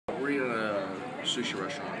sushi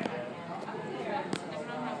restaurant.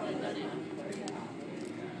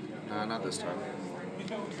 Not this time.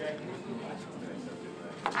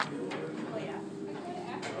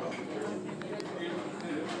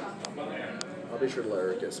 I'll be sure to let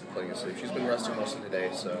her get plenty of sleep. She's been resting most of the day,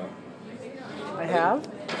 so. I have?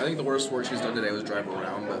 I think the worst work she's done today was drive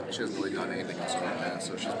around, but she hasn't really done anything else in the past,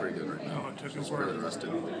 so she's pretty good right now. No, it took She's him fairly rested.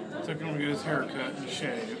 Took him to get his hair cut and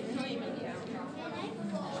shaved.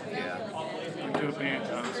 Yeah. Went to a band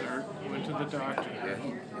concert. Went to the doctor.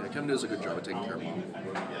 Yeah, Kevin does a good job of taking care of mom.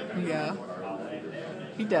 Yeah.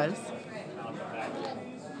 He does.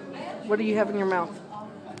 What do you have in your mouth?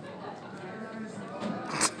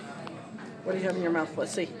 What do you have in your mouth?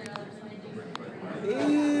 Let's see.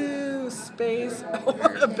 Ew, space. Oh,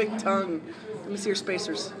 what a big tongue. Let me see your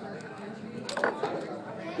spacers.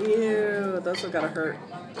 Ew, those have got to hurt.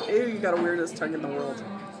 Ew, you got the weirdest tongue in the world.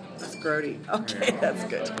 That's grody. Okay, that's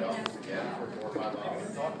good.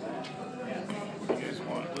 You guys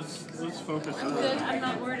want? Let's focus on. I'm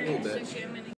not ordering sushi.